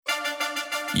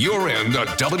You're in the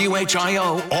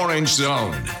WHIO Orange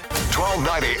Zone.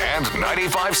 1290 and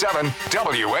 95.7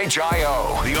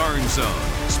 WHIO. The Orange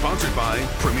Zone, sponsored by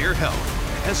Premier Health,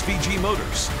 SVG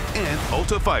Motors, and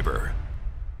Ulta Fiber.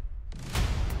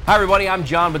 Hi everybody, I'm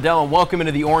John Bedell and welcome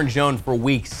into the Orange Zone for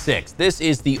Week 6. This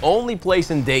is the only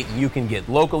place in Dayton you can get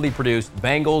locally produced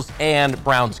Bengals and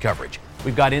Browns coverage.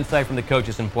 We've got insight from the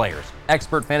coaches and players,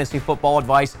 expert fantasy football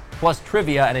advice, plus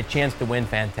trivia and a chance to win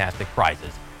fantastic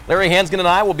prizes. Larry Hansgen and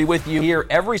I will be with you here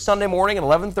every Sunday morning at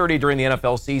 11:30 during the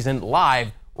NFL season,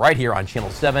 live right here on Channel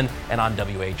 7 and on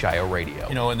WHIO Radio.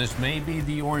 You know, and this may be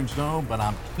the Orange Zone, but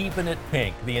I'm keeping it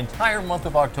pink. The entire month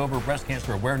of October, Breast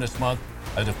Cancer Awareness Month.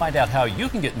 To find out how you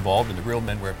can get involved in the Real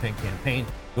Men Wear Pink campaign,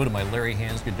 go to my Larry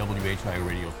Hansgen WHIO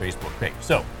Radio Facebook page.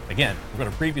 So, again, we're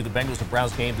going to preview the Bengals and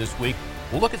Browns game this week.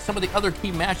 We'll look at some of the other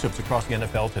key matchups across the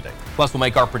NFL today. Plus, we'll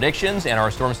make our predictions, and our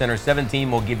Storm Center 7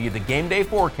 team will give you the game day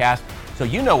forecast so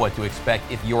you know what to expect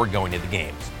if you're going to the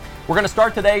games. We're going to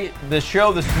start the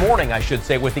show this morning, I should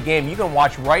say, with the game you can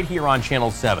watch right here on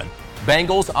Channel 7.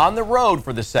 Bengals on the road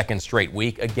for the second straight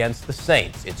week against the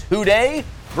Saints. It's Who Dey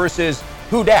versus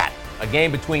Who Dat, a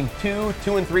game between 2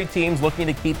 and 3 teams looking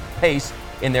to keep pace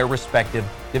in their respective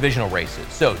divisional races.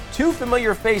 So, 2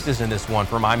 familiar faces in this one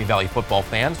for Miami Valley football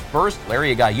fans. First,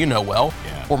 Larry, a guy you know well,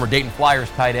 former Dayton Flyers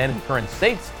tight end and current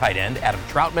Saints tight end Adam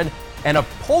Troutman, and a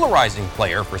polarizing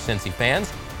player for Cincy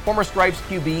fans, former Stripes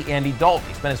QB Andy Dalton.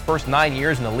 He spent his first 9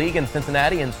 years in the league in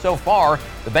Cincinnati, and so far,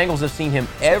 the Bengals have seen him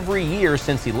every year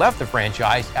since he left the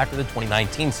franchise after the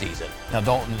 2019 season. Now,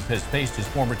 Dalton has faced his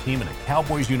former team in a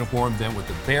Cowboys uniform. Then with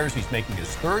the Bears, he's making his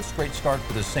 3rd straight start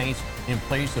for the Saints in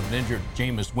place of an injured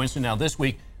Jameis Winston. Now, this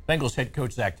week, Bengals head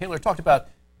coach Zach Taylor talked about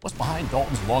what's behind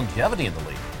Dalton's longevity in the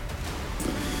league.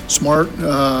 Smart,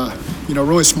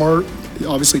 really smart,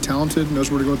 obviously talented,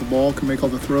 knows where to go with the ball, can make all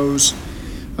the throws.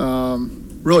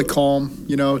 Really calm,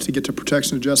 to get to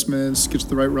protection adjustments, gets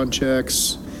the right run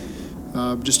checks.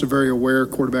 Just a very aware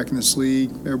quarterback in this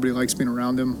league. Everybody likes being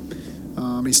around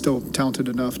him. He's still talented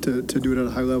enough to do it at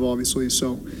a high level, obviously.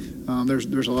 So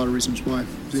there's a lot of reasons why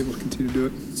he's able to continue to do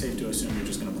it. It's safe to assume you're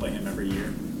just going to play him every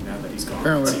year now that he's gone.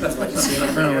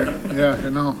 Apparently. Yeah, I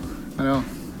know.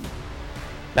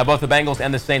 Now, both the Bengals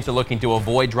and the Saints are looking to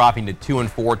avoid dropping to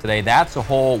 2-4 today. That's a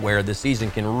hole where the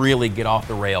season can really get off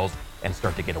the rails and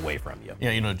start to get away from you.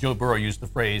 Yeah, Joe Burrow used the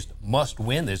phrase must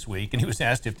win this week, and he was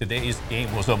asked if today's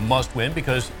game was a must win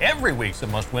because every week's a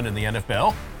must win in the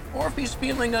NFL, or if he's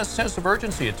feeling a sense of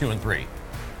urgency at 2-3.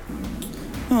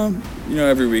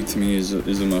 Every week to me is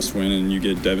a must win, and you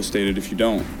get devastated if you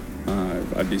don't.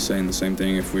 I'd be saying the same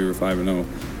thing if we were 5-0.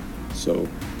 So,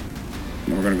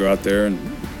 we're going to go out there and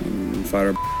fight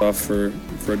our off for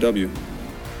a W.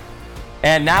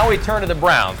 And now we turn to the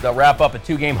Browns. They'll wrap up a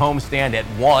 2-game homestand at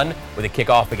 1 with a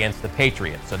kickoff against the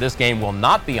Patriots. So this game will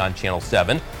not be on Channel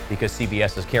 7 because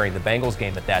CBS is carrying the Bengals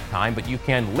game at that time, but you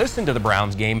can listen to the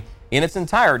Browns game in its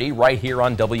entirety right here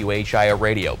on WHIO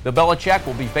Radio. Bill Belichick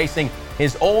will be facing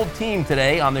his old team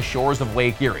today on the shores of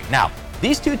Lake Erie. Now,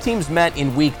 these two teams met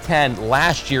in Week 10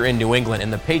 last year in New England,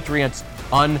 and the Patriots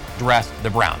undressed the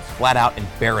Browns, flat out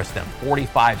embarrassed them,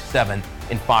 45-7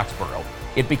 in Foxborough.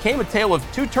 It became a tale of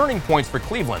 2 turning points for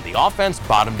Cleveland. The offense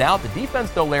bottomed out. The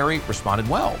defense, though, Larry, responded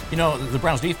well. The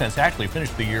Browns defense actually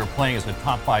finished the year playing as a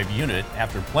top 5 unit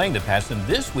after playing the pass. And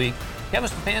this week, Kevin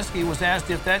Stefanski was asked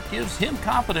if that gives him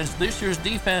confidence this year's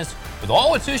defense, with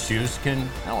all its issues, can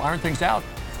iron things out,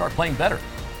 start playing better.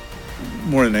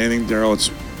 More than anything, Darryl,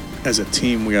 it's as a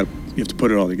team, you have to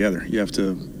put it all together. You have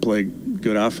to play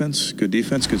good offense, good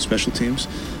defense, good special teams.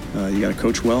 You got to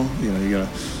coach well. You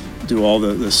got to do all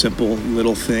the simple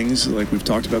little things like we've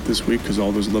talked about this week, because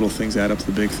all those little things add up to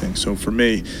the big thing. So for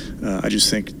me, I just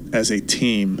think as a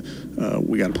team,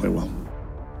 we got to play well.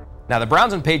 Now, the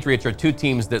Browns and Patriots are 2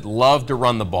 teams that love to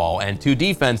run the ball and 2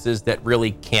 defenses that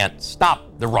really can't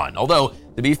stop the run. Although,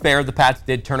 to be fair, the Pats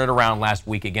did turn it around last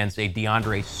week against a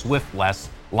DeAndre Swift-less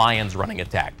Lions running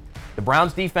attack. The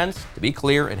Browns defense, to be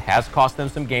clear, it has cost them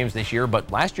some games this year, but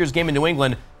last year's game in New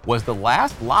England was the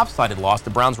last lopsided loss the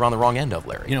Browns were on the wrong end of,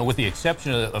 Larry. With the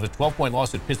exception of a 12-point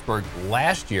loss at Pittsburgh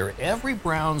last year, every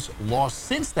Browns loss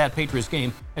since that Patriots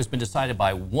game has been decided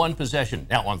by 1 possession.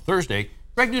 Now, on Thursday,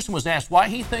 Greg Newsom was asked why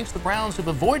he thinks the Browns have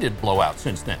avoided blowouts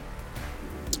since then.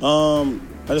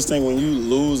 I just think when you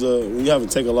when you have to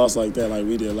take a loss like that, like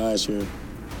we did last year,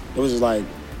 it was just like,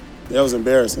 it was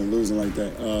embarrassing losing like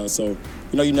that. So,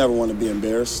 you never want to be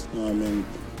embarrassed. And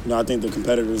I think the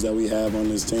competitors that we have on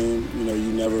this team,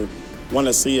 you never want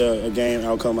to see a game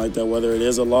outcome like that, whether it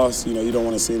is a loss. You don't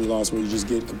want to see any loss where you just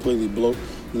get completely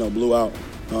blew out.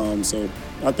 So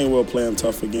I think we'll play them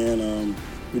tough again.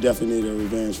 We definitely need a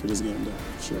revenge for this game, though,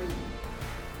 for sure.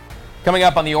 Coming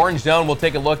up on the Orange Zone, we'll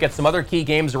take a look at some other key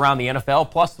games around the NFL.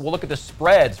 Plus, we'll look at the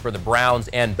spreads for the Browns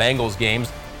and Bengals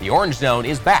games. The Orange Zone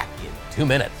is back in 2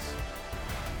 minutes.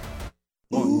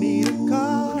 Want me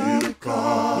to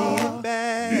call,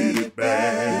 need it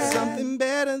bad. Need something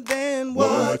better than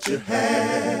what you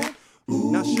had.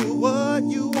 Not sure what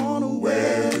you want or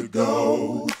where to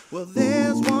go. Well,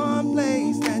 there's one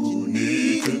place that you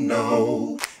need to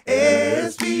know.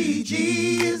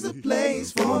 SVG is the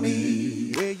place for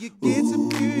me, where you get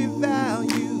superior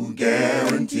value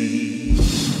guaranteed.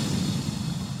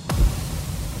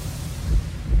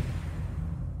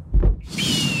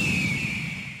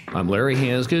 I'm Larry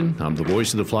Hansgen. I'm the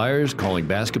voice of the Flyers, calling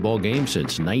basketball games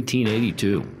since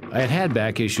 1982. I had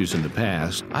back issues in the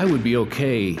past. I would be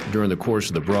okay during the course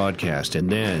of the broadcast, and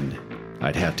then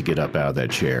I'd have to get up out of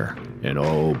that chair. And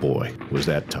oh boy, was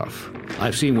that tough.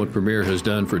 I've seen what Premier has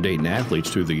done for Dayton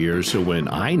athletes through the years, so when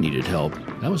I needed help,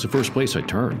 that was the first place I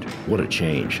turned. What a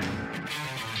change.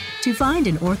 To find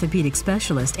an orthopedic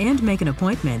specialist and make an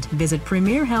appointment, visit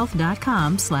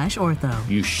premierhealth.com/ortho.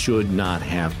 You should not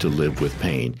have to live with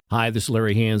pain. Hi, this is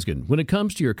Larry Hansgen. When it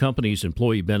comes to your company's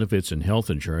employee benefits and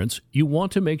health insurance, you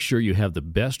want to make sure you have the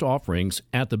best offerings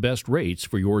at the best rates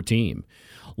for your team.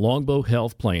 Longbow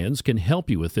Health Plans can help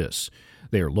you with this.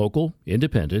 They are local,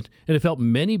 independent, and have helped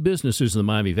many businesses in the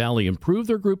Miami Valley improve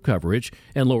their group coverage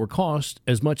and lower costs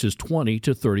as much as 20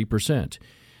 to 30%.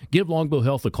 Give Longbow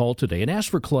Health a call today and ask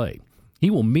for Clay.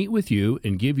 He will meet with you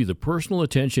and give you the personal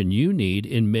attention you need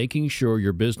in making sure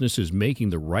your business is making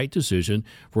the right decision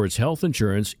for its health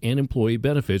insurance and employee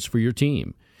benefits for your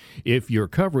team. If your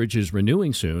coverage is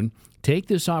renewing soon, take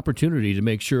this opportunity to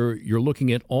make sure you're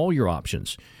looking at all your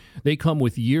options. They come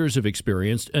with years of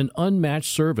experience and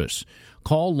unmatched service.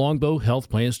 Call Longbow Health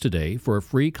Plans today for a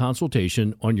free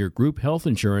consultation on your group health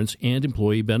insurance and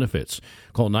employee benefits.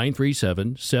 Call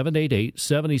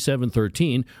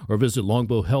 937-788-7713 or visit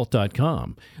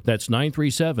longbowhealth.com. That's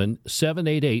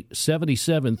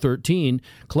 937-788-7713.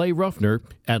 Clay Ruffner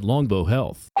at Longbow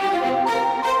Health.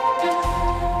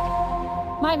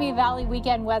 Miami Valley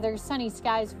weekend weather, sunny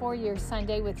skies for your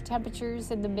Sunday with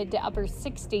temperatures in the mid to upper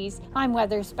 60s. I'm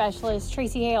weather specialist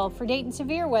Tracy Hale for Dayton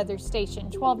Severe Weather Station,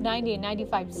 1290 and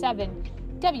 95.7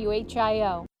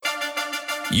 WHIO.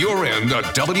 You're in the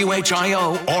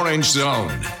WHIO Orange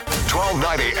Zone.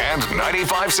 1290 and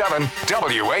 95.7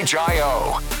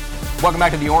 WHIO. Welcome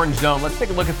back to the Orange Zone. Let's take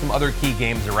a look at some other key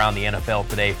games around the NFL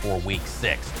today for Week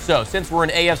 6. So, since we're an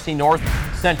AFC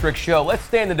North-centric show, let's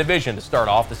stay in the division to start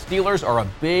off. The Steelers are a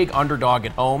big underdog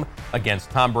at home against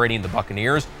Tom Brady and the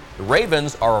Buccaneers. The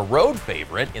Ravens are a road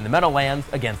favorite in the Meadowlands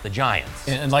against the Giants.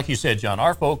 And like you said, John,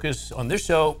 our focus on this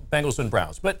show, Bengals and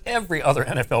Browns. But every other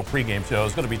NFL pregame show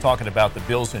is going to be talking about the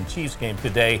Bills and Chiefs game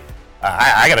today.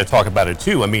 I got to talk about it,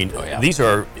 too. I mean,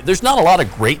 there's not a lot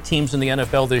of great teams in the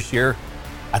NFL this year.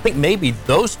 I think maybe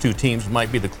those two teams might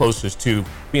be the closest to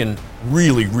being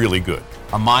really, really good.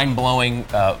 A mind-blowing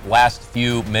last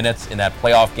few minutes in that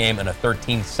playoff game and a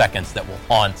 13 seconds that will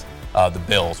haunt the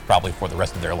Bills probably for the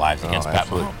rest of their lives against Pat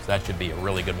Mahomes. That should be a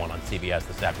really good one on CBS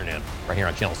this afternoon, right here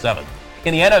on Channel 7.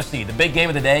 In the NFC, the big game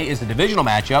of the day is a divisional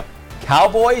matchup.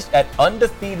 Cowboys at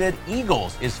undefeated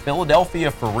Eagles. Is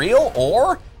Philadelphia for real?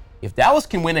 Or if Dallas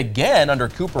can win again under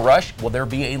Cooper Rush, will there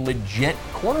be a legit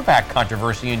quarterback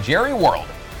controversy in Jerry World?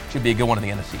 Should be a good one in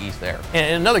the NFC East there.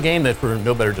 And another game that, for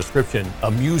no better description,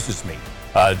 amuses me.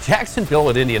 Jacksonville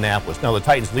at Indianapolis. Now, the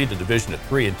Titans lead the division at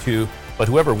 3-2, but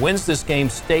whoever wins this game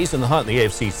stays in the hunt in the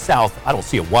AFC South. I don't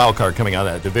see a wild card coming out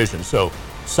of that division, so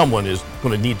someone is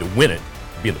going to need to win it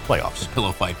to be in the playoffs. A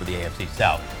pillow fight for the AFC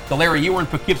South. So, Larry, you were in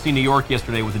Poughkeepsie, New York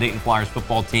yesterday with the Dayton Flyers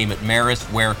football team at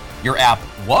Marist, where your app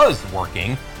was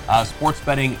working. Sports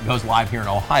betting goes live here in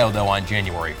Ohio, though, on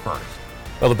January 1st.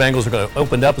 Well, the Bengals are going to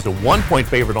open up as a 1-point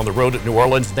favorite on the road at New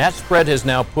Orleans. That spread has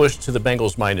now pushed to the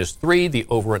Bengals -3. The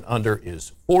over and under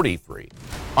is 43.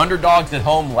 Underdogs at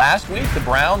home last week. The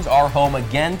Browns are home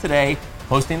again today,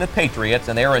 hosting the Patriots,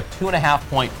 and they are a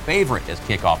 2.5-point favorite as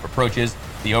kickoff approaches.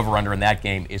 The over-under in that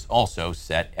game is also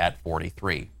set at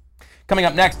 43. Coming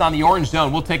up next on the Orange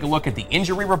Zone, we'll take a look at the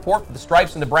injury report for the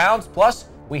Stripes and the Browns. Plus,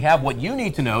 we have what you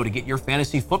need to know to get your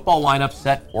fantasy football lineup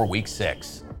set for Week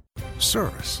 6.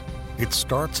 Service. It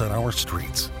starts on our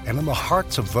streets and in the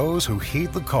hearts of those who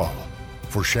heed the call.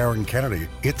 For Sharon Kennedy,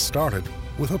 it started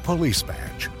with a police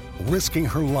badge, risking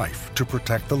her life to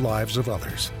protect the lives of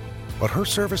others. But her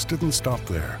service didn't stop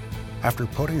there. After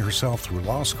putting herself through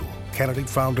law school, Kennedy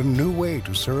found a new way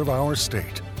to serve our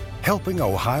state, helping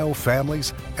Ohio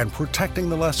families and protecting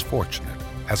the less fortunate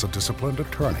as a disciplined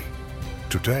attorney.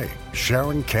 Today,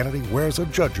 Sharon Kennedy wears a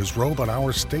judge's robe on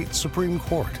our state Supreme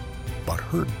Court. but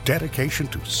her dedication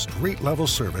to street-level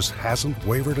service hasn't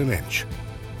wavered an inch.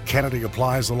 Kennedy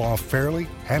applies the law fairly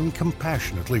and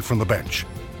compassionately from the bench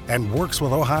and works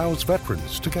with Ohio's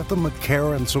veterans to get them the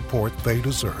care and support they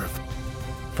deserve.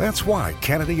 That's why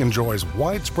Kennedy enjoys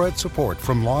widespread support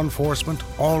from law enforcement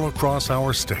all across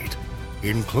our state,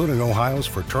 including Ohio's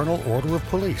Fraternal Order of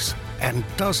Police and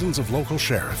dozens of local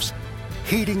sheriffs.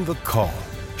 Heeding the call,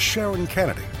 Sharon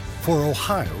Kennedy for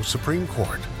Ohio Supreme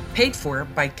Court. Paid for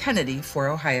by Kennedy for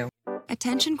Ohio.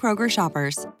 Attention Kroger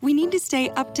shoppers. We need to stay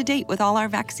up to date with all our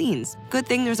vaccines. Good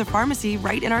thing there's a pharmacy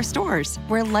right in our stores,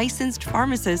 where licensed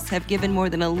pharmacists have given more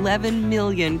than 11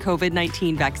 million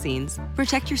COVID-19 vaccines.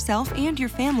 Protect yourself and your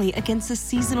family against the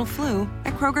seasonal flu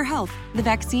at Kroger Health. The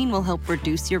vaccine will help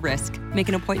reduce your risk. Make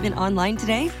an appointment online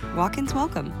today. Walk-ins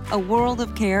welcome. A world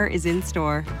of care is in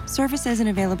store. Services and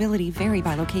availability vary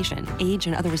by location. Age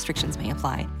and other restrictions may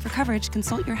apply. For coverage,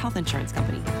 consult your health insurance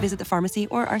company. Visit the pharmacy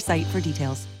or our site for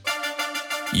details.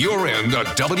 You're in the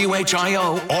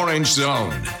WHIO Orange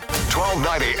Zone.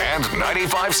 1290 and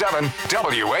 95.7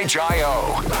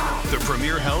 WHIO. The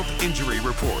Premier Health Injury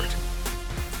Report.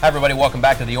 Hi, everybody. Welcome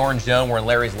back to the Orange Zone. We're in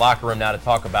Larry's locker room now to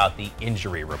talk about the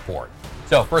injury report.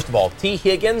 So, first of all, T.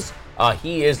 Higgins,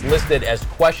 he is listed as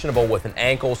questionable with an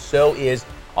ankle. So is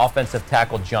offensive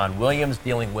tackle John Williams,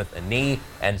 dealing with a knee.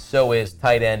 And so is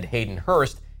tight end Hayden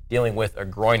Hurst, dealing with a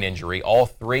groin injury. All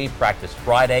three practiced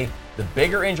Friday. The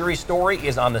bigger injury story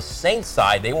is on the Saints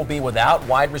side. They will be without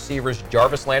wide receivers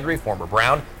Jarvis Landry, former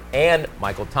Brown, and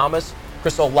Michael Thomas.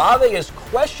 Chris Olave is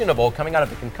questionable coming out of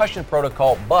the concussion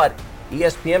protocol, but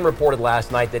ESPN reported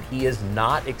last night that he is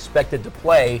not expected to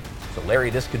play. So, Larry,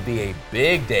 this could be a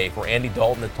big day for Andy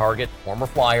Dalton, the target, former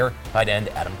Flyer, tight end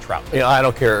Adam Trout. Yeah, I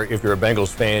don't care if you're a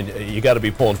Bengals fan. You got to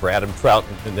be pulling for Adam Trout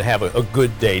and to have a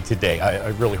good day today. I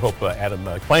really hope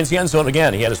Adam finds the end zone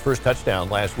again. He had his first touchdown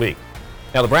last week.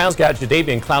 Now, the Browns got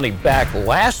Jadeveon Clowney back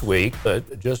last week,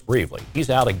 but just briefly. He's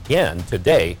out again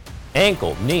today,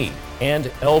 ankle, knee, and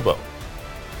elbow.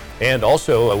 And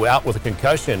also out with a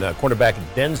concussion, cornerback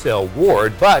Denzel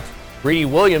Ward, but Greedy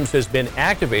Williams has been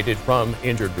activated from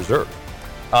injured reserve.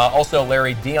 Also,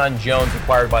 Larry, Deion Jones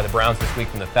acquired by the Browns this week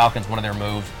from the Falcons, one of their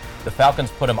moves. The Falcons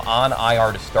put him on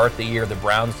IR to start the year. The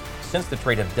Browns, since the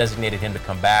trade, have designated him to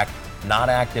come back. Not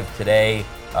active today,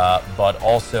 but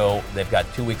also they've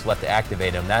got 2 weeks left to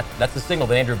activate him. That's a signal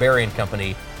that Andrew Berry and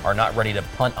company are not ready to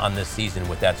punt on this season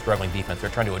with that struggling defense.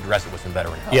 They're trying to address it with some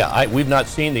veteran help. Yeah, we've not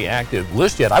seen the active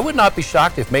list yet. I would not be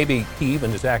shocked if maybe he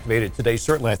even is activated today.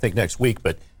 Certainly, I think next week,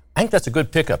 but I think that's a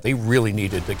good pickup. They really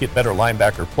needed to get better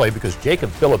linebacker play because Jacob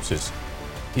Phillips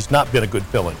he's not been a good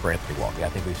fill-in for Anthony Walker. Yeah, I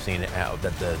think we've seen it now,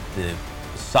 that the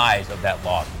size of that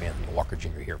loss of Anthony Walker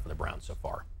Jr. here for the Browns so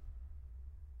far.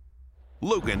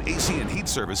 Logan AC and Heat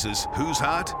Services. Who's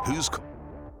hot? Who's cold?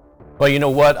 Well, you know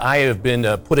what? I have been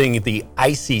putting the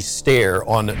icy stare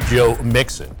on Joe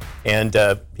Mixon, and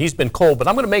he's been cold, but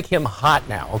I'm going to make him hot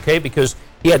now, okay? Because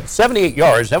he had 78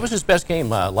 yards. That was his best game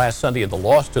last Sunday in the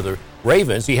loss to the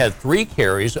Ravens. He had 3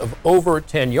 carries of over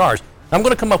 10 yards. I'm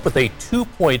going to come up with a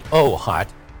 2.0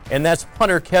 hot, and that's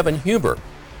punter Kevin Huber.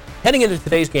 Heading into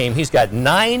today's game, he's got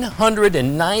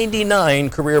 999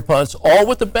 career punts, all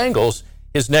with the Bengals.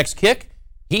 His next kick,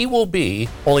 he will be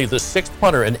only the 6th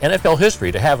punter in NFL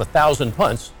history to have 1,000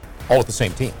 punts, all with the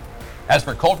same team. As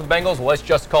for Colt for the Bengals, let's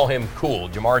just call him cool.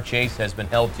 Jamar Chase has been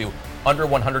held to under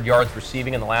 100 yards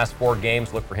receiving in the last 4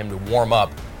 games. Look for him to warm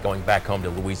up going back home to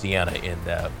Louisiana in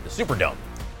the Superdome.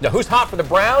 Now, who's hot for the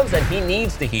Browns? And he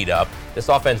needs to heat up. This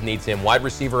offense needs him. Wide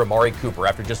receiver Amari Cooper.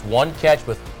 After just 1 catch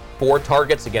with 4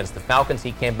 targets against the Falcons,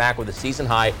 he came back with a season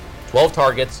high 12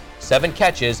 targets, 7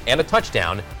 catches, and a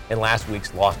touchdown in last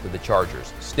week's loss to the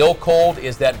Chargers. Still cold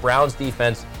is that Browns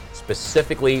defense,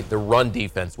 specifically the run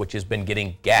defense, which has been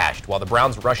getting gashed. While the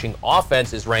Browns rushing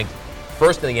offense is ranked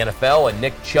first in the NFL and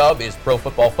Nick Chubb is Pro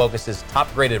Football Focus's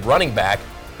top-graded running back,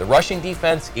 the rushing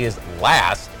defense is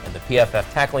last, and the PFF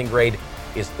tackling grade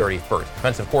is 31st.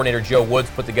 Defensive coordinator Joe Woods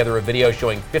put together a video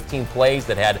showing 15 plays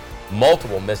that had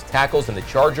multiple missed tackles in the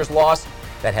Chargers loss.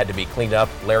 That had to be cleaned up.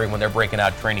 Larry, when they're breaking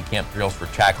out training camp drills for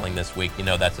tackling this week,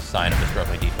 that's a sign of a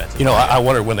struggling defense. I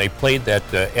wonder when they played that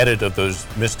edit of those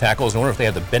missed tackles, I wonder if they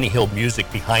had the Benny Hill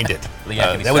music behind it.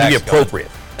 That would be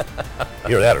appropriate.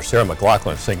 Either that or Sarah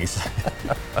McLachlan singing.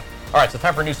 All right, so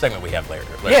time for a new segment we have later.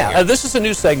 This is a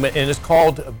new segment, and it's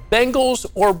called Bengals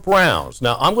or Browns.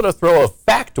 Now, I'm going to throw a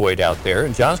factoid out there,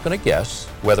 and John's going to guess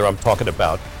whether I'm talking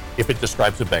about if it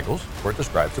describes the Bengals or it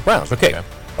describes the Browns. Okay.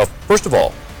 First of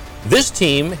all, this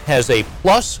team has a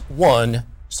 +1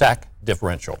 sack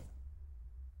differential.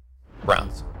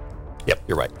 Browns. Yep,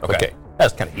 you're right. Okay.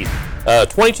 That's kind of easy.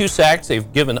 22 sacks.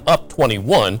 They've given up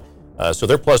 21. So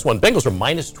they're +1. Bengals are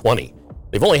 -20.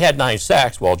 They've only had 9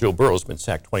 sacks, while Joe Burrow's been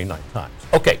sacked 29 times.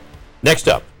 Okay, next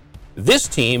up. This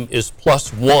team is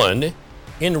 +1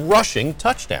 in rushing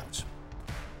touchdowns.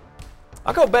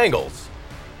 I'll go Bengals,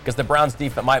 because the Browns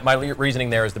defense, my reasoning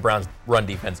there is the Browns run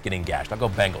defense getting gashed. I'll go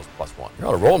Bengals +1. You're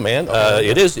on a roll, man.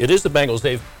 It is the Bengals.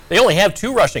 They only have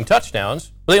 2 rushing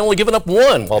touchdowns, but they've only given up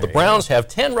 1, while the Browns have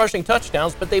 10 rushing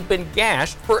touchdowns, but they've been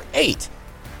gashed for 8.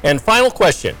 And final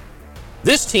question.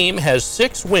 This team has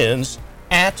 6 wins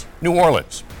at New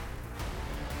Orleans.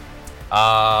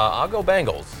 I'll go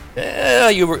Bengals.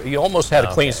 You almost had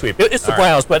a clean sweep. It's the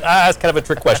Browns, but it's kind of a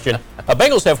trick question.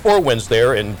 Bengals have 4 wins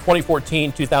there in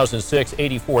 2014, 2006,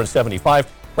 84, and 75.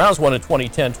 Browns won in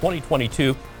 2010,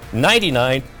 2022,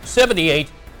 99, 78,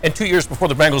 and 2 years before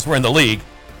the Bengals were in the league,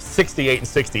 68 and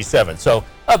 67. So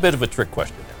a bit of a trick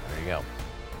question there. There you go.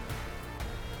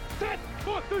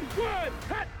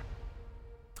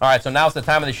 All right, so now it's the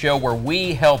time of the show where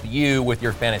we help you with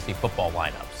your fantasy football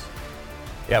lineups.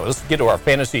 Yeah, let's get to our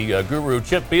fantasy guru,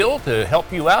 Chip Beal, to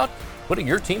help you out putting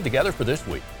your team together for this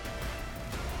week.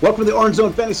 Welcome to the Orange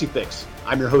Zone Fantasy Fix.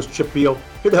 I'm your host, Chip Beal,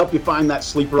 here to help you find that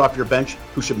sleeper off your bench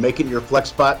who should make it in your flex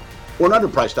spot or an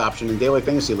underpriced option in daily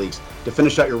fantasy leagues to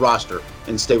finish out your roster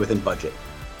and stay within budget.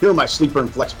 Here are my sleeper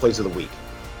and flex plays of the week.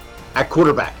 At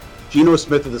quarterback, Geno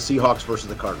Smith of the Seahawks versus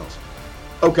the Cardinals.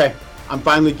 Okay, I'm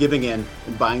finally giving in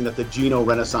and buying that the Geno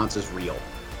renaissance is real.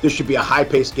 This should be a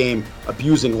high-paced game,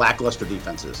 abusing lackluster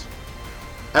defenses.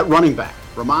 At running back,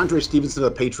 Ramondre Stevenson of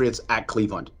the Patriots at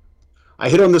Cleveland. I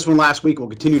hit on this one last week and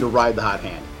will continue to ride the hot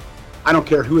hand. I don't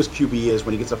care who his QB is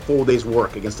when he gets a full day's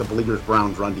work against the Beleaguers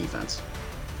Browns run defense.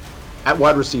 At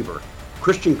wide receiver,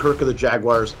 Christian Kirk of the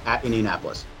Jaguars at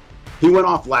Indianapolis. He went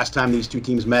off last time these two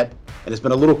teams met and has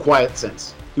been a little quiet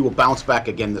since. He will bounce back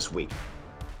again this week.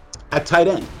 At tight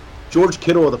end, George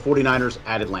Kittle of the 49ers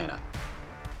at Atlanta.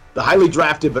 The highly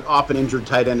drafted but often injured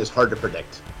tight end is hard to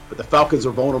predict, but the Falcons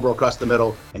are vulnerable across the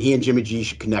middle, and he and Jimmy G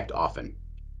should connect often.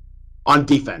 On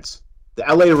defense, the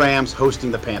LA Rams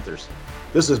hosting the Panthers.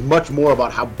 This is much more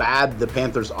about how bad the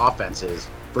Panthers' offense is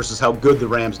versus how good the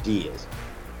Rams' D is.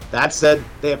 That said,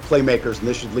 they have playmakers, and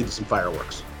this should lead to some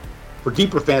fireworks. For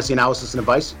deeper fantasy analysis and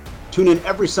advice, tune in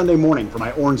every Sunday morning for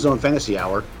my Orange Zone Fantasy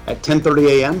Hour at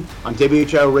 10:30 a.m. on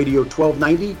WHIO Radio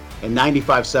 1290 and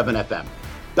 95.7 FM.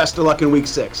 Best of luck in Week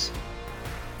 6.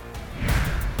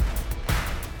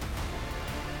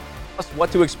 What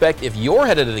to expect if you're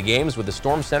headed to the games with the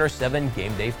Storm Center 7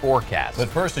 Game Day Forecast. But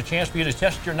first, a chance for you to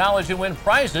test your knowledge and win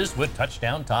prizes with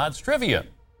Touchdown Todd's Trivia.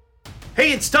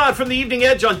 Hey, it's Todd from the Evening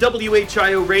Edge on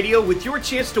WHIO Radio with your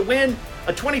chance to win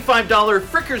a $25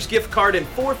 Frickers gift card and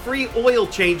 4 free oil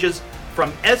changes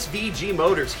from SVG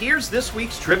Motors. Here's this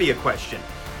week's trivia question.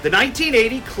 The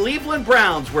 1980 Cleveland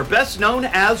Browns were best known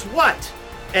as what?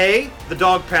 A, the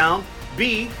Dog Pound,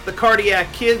 B, the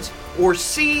Cardiac Kids, or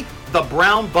C, the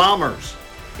Brown Bombers?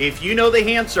 If you know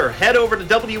the answer, head over to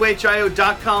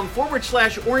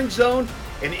WHIO.com/Orange Zone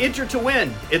and enter to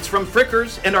win. It's from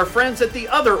Frickers and our friends at the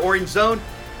other Orange Zone,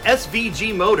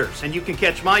 SVG Motors. And you can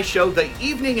catch my show, The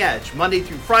Evening Edge, Monday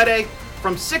through Friday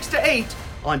from 6 to 8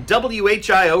 on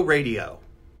WHIO Radio.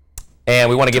 And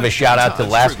we want to give a shout out to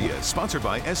last week. Sponsored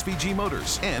by SVG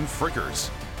Motors and Frickers.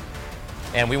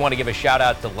 And we want to give a shout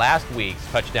out to last week's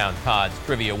Touchdown Todd's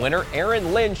Trivia winner,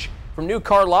 Aaron Lynch from New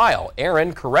Carlisle.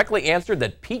 Aaron correctly answered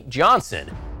that Pete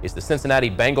Johnson is the Cincinnati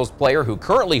Bengals player who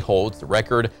currently holds the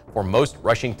record for most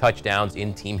rushing touchdowns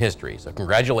in team history. So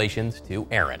congratulations to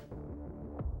Aaron.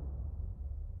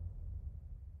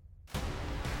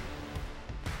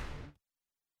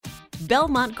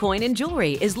 Belmont Coin and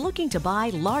Jewelry is looking to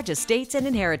buy large estates and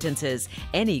inheritances,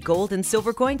 any gold and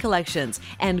silver coin collections,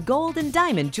 and gold and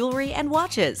diamond jewelry and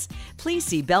watches. Please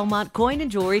see Belmont Coin and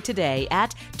Jewelry today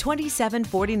at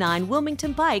 2749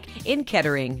 Wilmington Pike in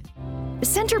Kettering.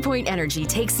 CenterPoint Energy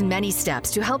takes many steps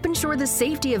to help ensure the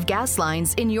safety of gas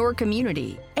lines in your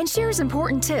community and shares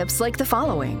important tips like the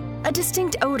following. A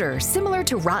distinct odor similar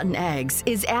to rotten eggs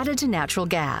is added to natural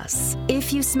gas.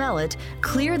 If you smell it,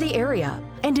 clear the area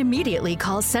and immediately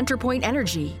call CenterPoint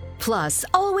Energy. Plus,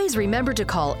 always remember to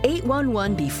call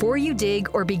 811 before you dig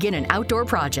or begin an outdoor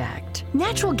project.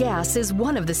 Natural gas is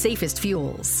one of the safest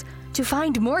fuels. To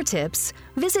find more tips,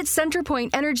 visit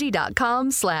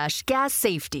centerpointenergy.com/gas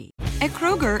safety. At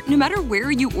Kroger, no matter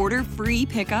where you order free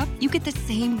pickup, you get the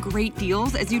same great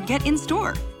deals as you'd get in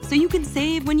store. So you can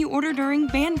save when you order during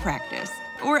band practice,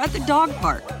 or at the dog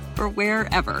park, or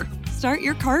wherever. Start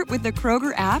your cart with the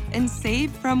Kroger app and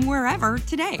save from wherever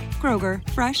today. Kroger,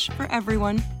 fresh for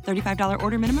everyone. $35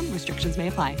 order minimum. Restrictions may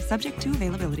apply. Subject to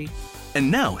availability. And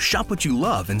now, shop what you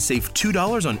love and save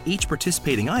 $2 on each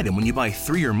participating item when you buy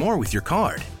 3 or more with your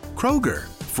card. Kroger,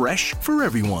 fresh for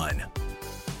everyone.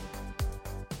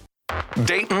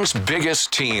 Dayton's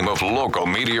biggest team of local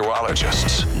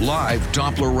meteorologists. Live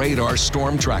Doppler radar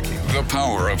storm tracking. The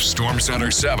power of Storm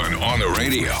Center 7 on the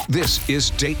radio. This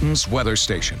is Dayton's weather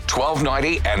station.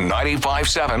 1290 and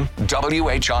 95.7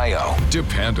 WHIO.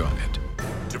 Depend on it.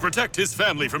 To protect his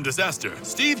family from disaster,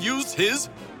 Steve used his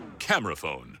camera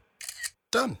phone.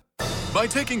 Done. By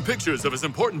taking pictures of his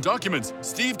important documents,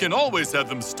 Steve can always have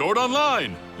them stored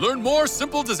online. Learn more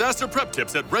simple disaster prep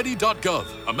tips at ready.gov.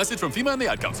 A message from FEMA and the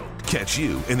Ad Council. Catch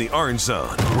you in the Orange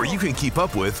Zone, where you can keep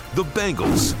up with the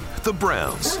Bengals, the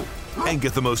Browns, and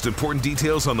get the most important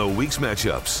details on the week's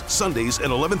matchups. Sundays at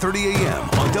 11:30 a.m.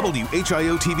 on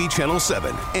WHIO TV Channel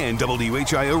 7 and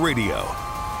WHIO Radio.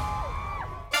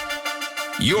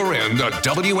 You're in the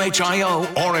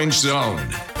WHIO Orange Zone.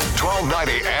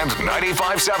 1290 and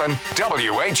 95.7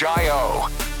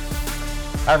 WHIO.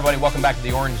 Hi, everybody. Welcome back to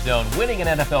the Orange Zone. Winning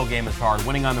an NFL game is hard.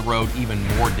 Winning on the road, even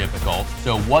more difficult.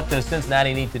 So what does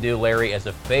Cincinnati need to do, Larry, as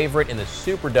a favorite in the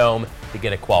Superdome to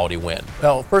get a quality win?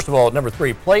 Well, first of all, number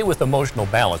 3, play with emotional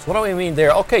balance. What do I mean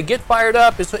there? Okay, get fired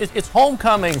up. It's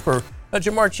homecoming for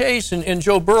Jamar Chase and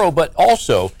Joe Burrow, but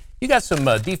also you got some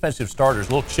defensive starters,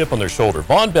 a little chip on their shoulder.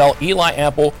 Von Bell, Eli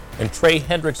Apple, and Trey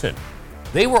Hendrickson.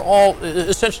 They were all,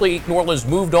 essentially, New Orleans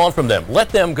moved on from them. Let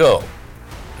them go.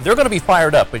 They're going to be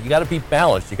fired up, but you got to be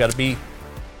balanced. You got to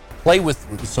play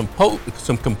with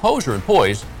some composure and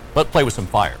poise, but play with some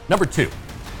fire. Number 2,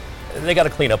 they got to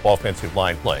clean up offensive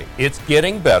line play. It's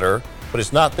getting better, but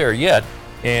it's not there yet.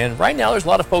 And right now, there's a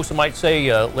lot of folks that might say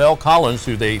La'el Collins,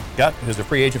 who they got as a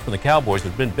free agent from the Cowboys,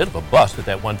 has been a bit of a bust at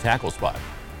that one tackle spot.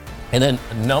 And then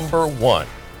number 1,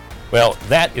 well,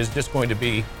 that is just going to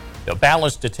be a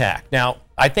balanced attack. Now,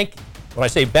 I think when I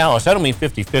say balanced, I don't mean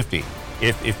 50-50.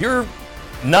 If you're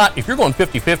going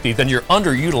 50-50, then you're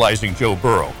underutilizing Joe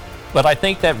Burrow. But I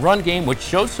think that run game, which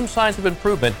showed some signs of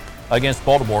improvement against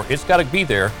Baltimore, it's got to be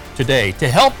there today to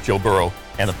help Joe Burrow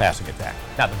and the passing attack.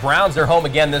 Now, the Browns are home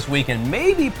again this week and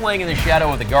maybe playing in the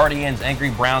shadow of the Guardians. Angry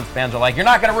Browns fans are like, you're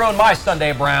not going to ruin my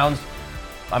Sunday, Browns.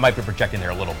 I might be projecting there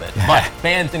a little bit. But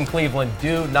fans in Cleveland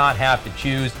do not have to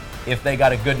choose. If they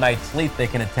got a good night's sleep, they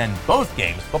can attend both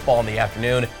games, football in the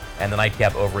afternoon and the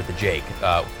nightcap over at the Jake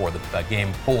for the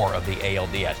game 4 of the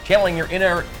ALDS. Channeling your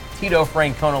inner Tito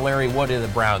Francona, Larry, what do the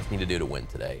Browns need to do to win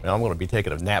today? Well, I'm going to be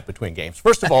taking a nap between games.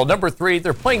 First of all, number 3,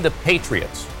 they're playing the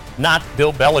Patriots, not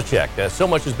Bill Belichick. So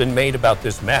much has been made about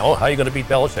this match. Oh, how are you going to beat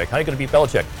Belichick? How are you going to beat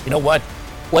Belichick? You know what?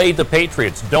 Play the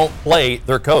Patriots. Don't play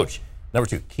their coach. Number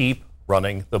 2, keep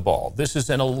running the ball. This is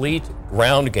an elite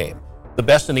ground game. The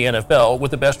best in the NFL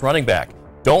with the best running back.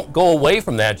 Don't go away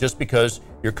from that just because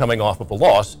you're coming off of a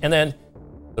loss. And then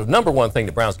the number 1 thing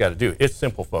the Browns got to do, it's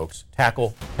simple, folks.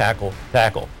 Tackle, tackle,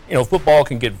 tackle. You know, football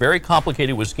can get very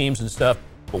complicated with schemes and stuff,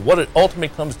 but what it ultimately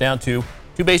comes down to,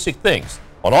 2 basic things.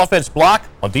 On offense, block.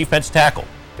 On defense, tackle.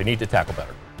 They need to tackle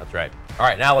better. That's right. All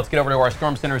right, now let's get over to our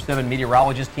Storm Center 7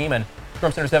 meteorologist team and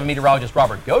Storm Center 7 meteorologist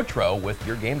Robert Gautreaux with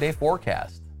your game day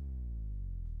forecast.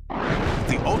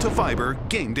 The Ulta Fiber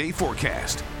Game Day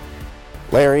Forecast.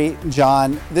 Larry,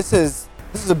 John, this is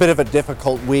a bit of a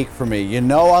difficult week for me. You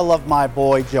know I love my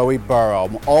boy Joey Burrow.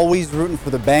 I'm always rooting for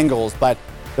the Bengals, but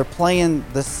they're playing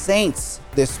the Saints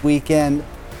this weekend.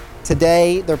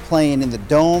 Today they're playing in the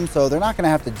Dome, so they're not going to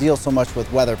have to deal so much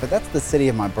with weather, but that's the city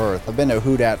of my birth. I've been to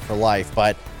Houdat for life,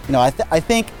 but you know I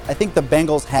think the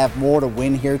Bengals have more to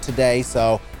win here today.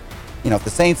 So, you know, if the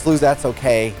Saints lose, that's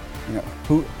okay. You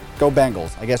know, go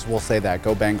Bengals. I guess we'll say that.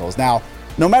 Go Bengals. Now,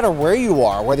 no matter where you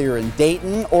are, whether you're in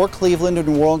Dayton or Cleveland or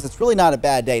New Orleans, it's really not a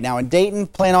bad day. Now, in Dayton,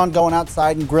 plan on going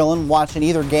outside and grilling, watching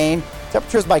either game.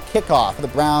 Temperatures by kickoff for the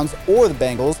Browns or the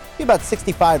Bengals be about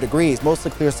 65 degrees. Mostly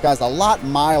clear skies, a lot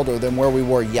milder than where we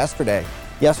were yesterday.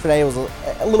 Yesterday it was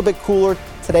a little bit cooler.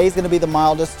 Today's going to be the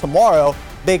mildest. Tomorrow,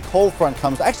 big cold front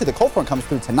comes. Actually, the cold front comes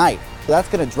through tonight. So that's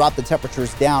going to drop the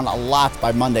temperatures down a lot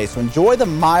by Monday. So enjoy the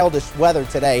mildish weather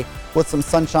today with some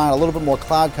sunshine, a little bit more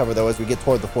cloud cover, though, as we get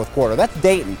toward the fourth quarter. That's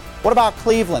Dayton. What about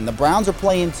Cleveland? The Browns are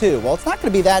playing, too. Well, it's not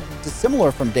going to be that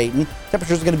dissimilar from Dayton.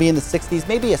 Temperatures are going to be in the 60s,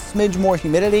 maybe a smidge more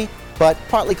humidity, but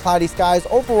partly cloudy skies.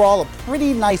 Overall, a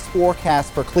pretty nice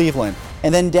forecast for Cleveland.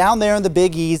 And then down there in the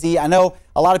Big Easy, I know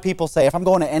a lot of people say if I'm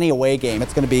going to any away game,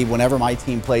 it's going to be whenever my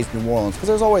team plays New Orleans, because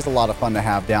there's always a lot of fun to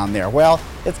have down there. Well,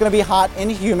 it's going to be hot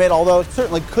and humid, although it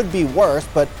certainly could be worse.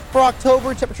 But for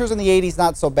October, temperatures in the 80s,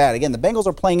 not so bad. Again, the Bengals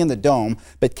are playing in the Dome,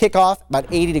 but kickoff about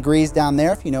 80 degrees down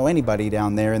there, if you know anybody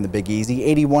down there in the Big Easy.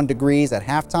 81 degrees at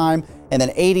halftime, and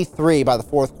then 83 by the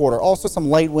fourth quarter. Also some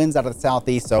light winds out of the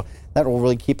southeast, so that will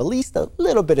really keep at least a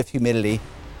little bit of humidity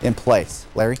in place.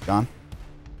 Larry, John?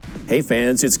 Hey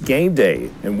fans, it's game day,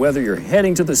 and whether you're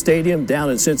heading to the stadium down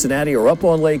in Cincinnati or up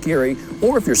on Lake Erie,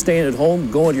 or if you're staying at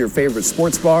home going to your favorite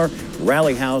sports bar,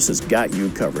 Rally House has got you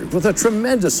covered with a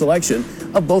tremendous selection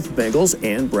of both Bengals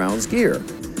and Browns gear.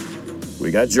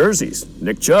 We got jerseys,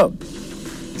 Nick Chubb,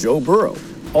 Joe Burrow,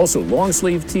 also long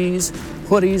sleeve tees,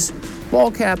 hoodies,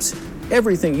 ball caps,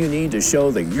 everything you need to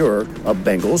show that you're a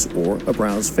Bengals or a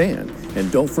Browns fan. And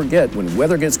don't forget, when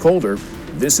weather gets colder,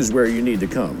 this is where you need to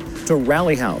come, to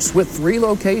Rally House, with 3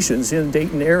 locations in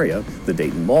Dayton area, the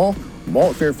Dayton Mall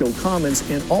at Fairfield Commons,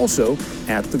 and also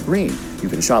at the Green. You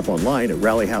can shop online at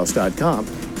rallyhouse.com.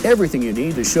 Everything you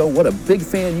need to show what a big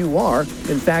fan you are.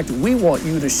 In fact, we want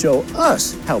you to show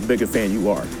us how big a fan you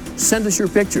are. Send us your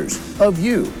pictures of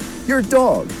you, your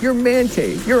dog, your man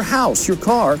cave, your house, your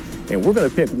car, and we're going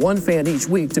to pick one fan each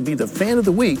week to be the fan of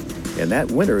the week, and that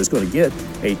winner is going to get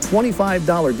a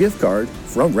 $25 gift card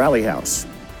from Rally House.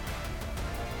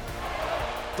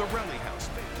 The Rally House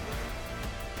Fan.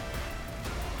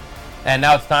 And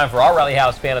now it's time for our Rally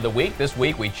House Fan of the Week. This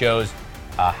week we chose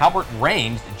Halbert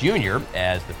Raines Jr.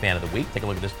 as the Fan of the Week. Take a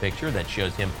look at this picture that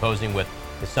shows him posing with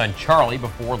his son Charlie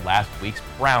before last week's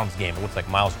Browns game. It looks like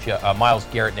Myles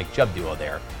Garrett, Nick Chubb duo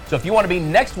there. So if you want to be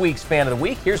next week's Fan of the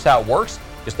Week, here's how it works.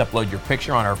 Just upload your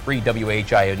picture on our free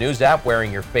WHIO News app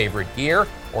wearing your favorite gear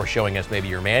or showing us maybe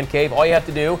your man cave. All you have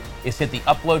to do is hit the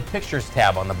Upload Pictures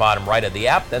tab on the bottom right of the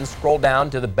app, then scroll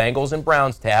down to the Bengals and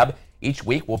Browns tab. Each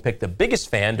week, we'll pick the biggest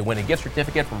fan to win a gift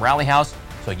certificate from Rally House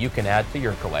so you can add to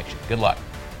your collection. Good luck.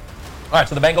 All right,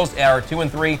 so the Bengals are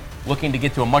 2-3, looking to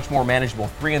get to a much more manageable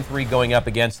 3-3 going up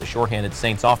against the shorthanded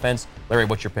Saints offense. Larry,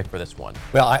 what's your pick for this one?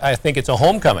 Well, I think it's a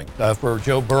homecoming for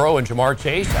Joe Burrow and Jamar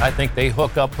Chase. I think they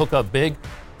hook up big.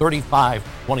 35-24,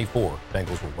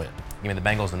 Bengals will win. Give me the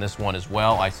Bengals in this one as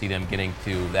well. I see them getting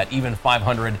to that even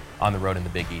 500 on the road in the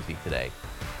Big Easy today.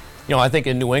 You know, I think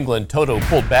in New England, Toto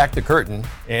pulled back the curtain,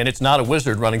 and it's not a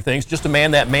wizard running things, just a man.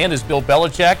 That man is Bill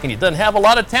Belichick, and he doesn't have a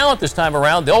lot of talent this time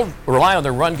around. They'll rely on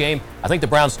their run game. I think the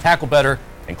Browns tackle better,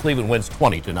 and Cleveland wins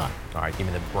 20-9. All right, give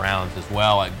me the Browns as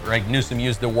well. Greg Newsome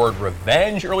used the word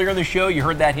revenge earlier in the show. You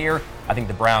heard that here. I think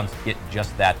the Browns get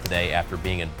just that today after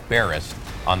being embarrassed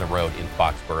on the road in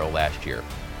Foxborough last year.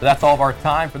 So that's all of our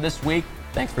time for this week.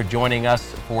 Thanks for joining us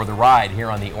for the ride here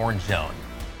on the Orange Zone.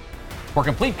 For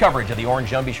complete coverage of the Orange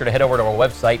Zone, be sure to head over to our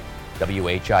website,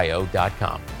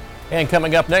 WHIO.com. And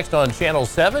coming up next on Channel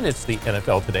 7, it's the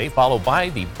NFL Today, followed by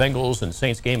the Bengals and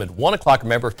Saints game at 1 o'clock.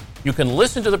 Remember, you can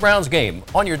listen to the Browns game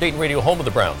on your Dayton radio home of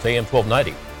the Browns, AM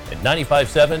 1290 and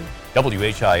 95.7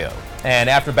 WHIO. And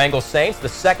after Bengals Saints, the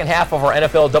second half of our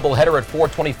NFL doubleheader at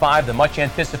 4:25, the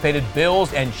much-anticipated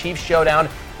Bills and Chiefs showdown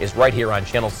is right here on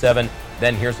Channel 7.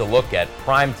 Then here's a look at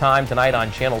prime time tonight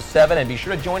on Channel 7, and be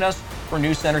sure to join us for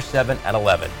News Center 7 at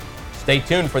 11. Stay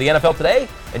tuned for the NFL Today.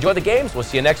 Enjoy the games. We'll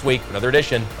see you next week for another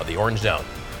edition of the Orange Zone.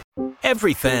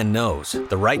 Every fan knows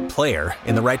the right player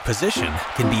in the right position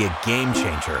can be a game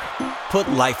changer. Put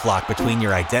LifeLock between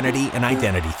your identity and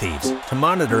identity thieves to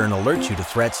monitor and alert you to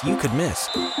threats you could miss.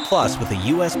 Plus, with a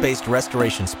U.S.-based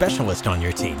restoration specialist on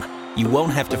your team, you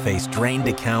won't have to face drained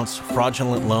accounts,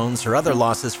 fraudulent loans, or other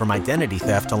losses from identity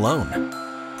theft alone.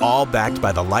 All backed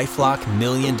by the LifeLock $1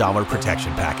 Million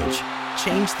Protection Package.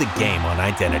 Change the game on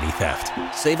identity theft.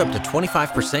 Save up to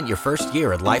 25% your first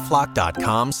year at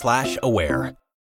LifeLock.com/aware.